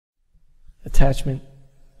Attachment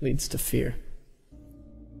leads to fear.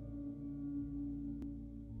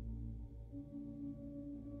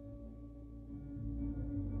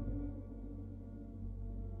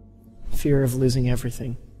 Fear of losing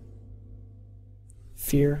everything.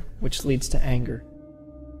 Fear which leads to anger.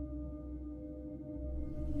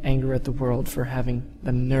 Anger at the world for having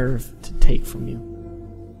the nerve to take from you,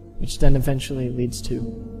 which then eventually leads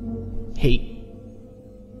to hate,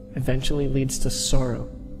 eventually leads to sorrow,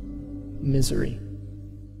 misery,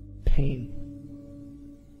 pain,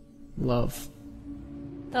 love.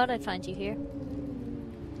 Thought I'd find you here.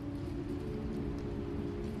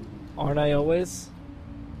 Aren't I always?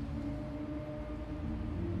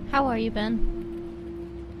 How are you,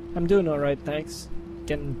 Ben? I'm doing alright, thanks.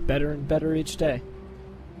 Getting better and better each day.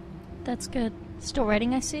 That's good. Still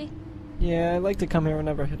writing, I see? Yeah, I like to come here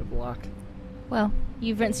whenever I hit a block. Well,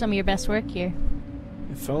 you've written some of your best work here.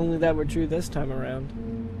 If only that were true this time around.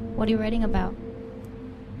 What are you writing about?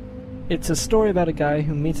 It's a story about a guy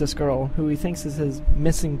who meets this girl who he thinks is his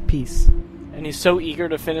missing piece. And he's so eager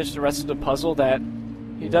to finish the rest of the puzzle that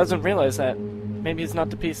he doesn't realize that maybe it's not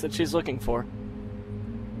the piece that she's looking for.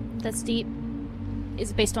 That's deep.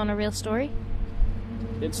 Is it based on a real story?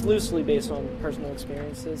 It's loosely based on personal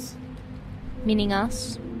experiences. Meaning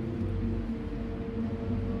us?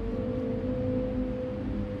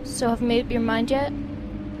 So have you made up your mind yet?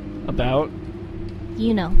 About?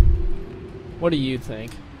 You know. What do you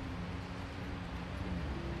think?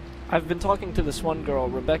 I've been talking to this one girl,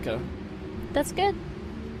 Rebecca. That's good.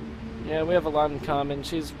 Yeah, we have a lot in common.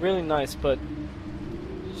 She's really nice, but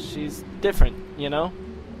she's different, you know?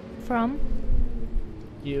 From?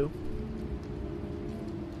 You.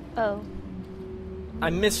 Oh.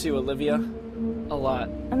 I miss you, Olivia. A lot.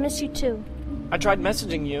 I miss you too. I tried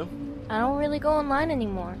messaging you. I don't really go online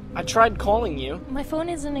anymore. I tried calling you. My phone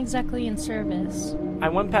isn't exactly in service. I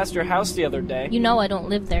went past your house the other day. You know I don't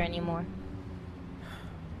live there anymore.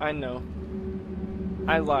 I know.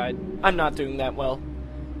 I lied. I'm not doing that well.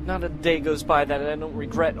 Not a day goes by that I don't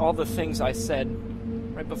regret all the things I said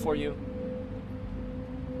right before you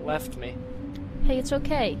left me. Hey, it's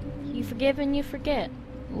okay. You forgive and you forget.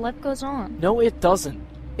 Life goes on. No, it doesn't.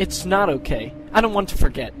 It's not okay. I don't want to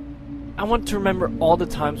forget. I want to remember all the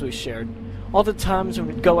times we shared. All the times when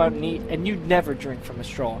we'd go out and eat and you'd never drink from a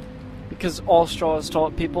straw. Because all straws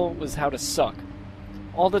taught people was how to suck.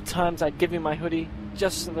 All the times I'd give you my hoodie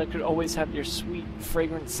just so that I could always have your sweet,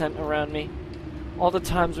 fragrant scent around me. All the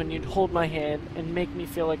times when you'd hold my hand and make me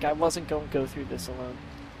feel like I wasn't going to go through this alone.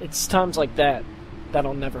 It's times like that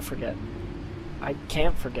I'll never forget. I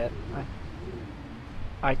can't forget.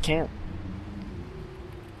 I can't.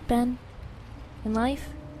 Ben, in life,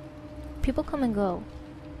 people come and go.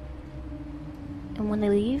 And when they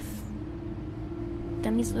leave,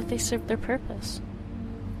 that means that they served their purpose.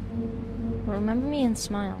 Remember me and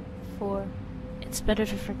smile, for it's better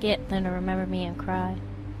to forget than to remember me and cry.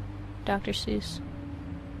 Dr. Seuss.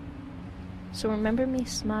 So remember me,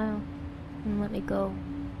 smile, and let me go.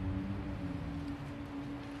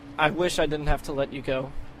 I wish I didn't have to let you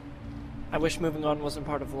go. I wish moving on wasn't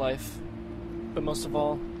part of life. But most of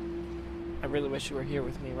all, I really wish you were here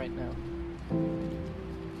with me right now.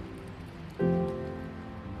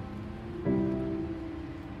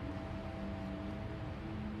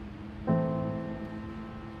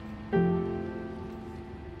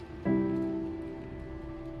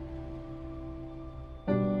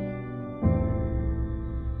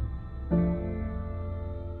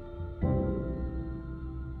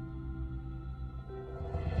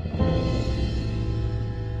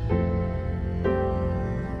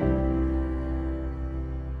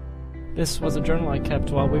 This was a journal I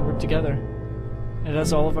kept while we were together. It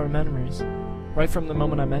has all of our memories, right from the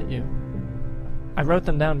moment I met you. I wrote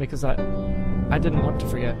them down because I didn't want to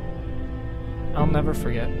forget. I'll never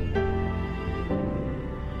forget.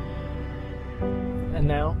 And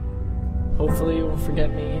now, hopefully you won't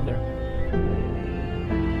forget me either.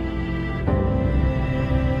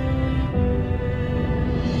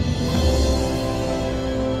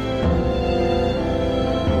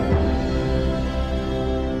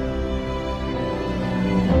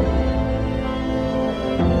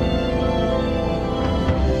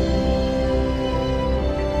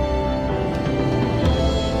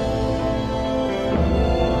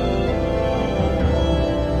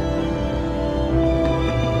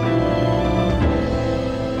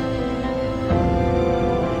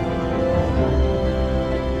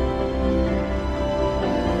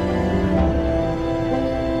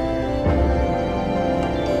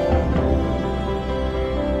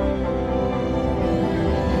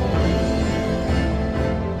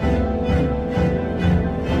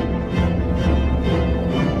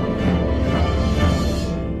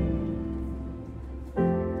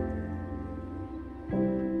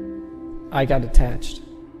 I got attached.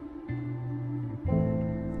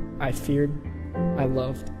 I feared, I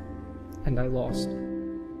loved, and I lost.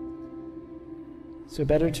 So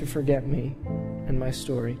better to forget me and my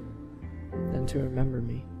story than to remember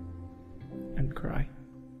me and cry.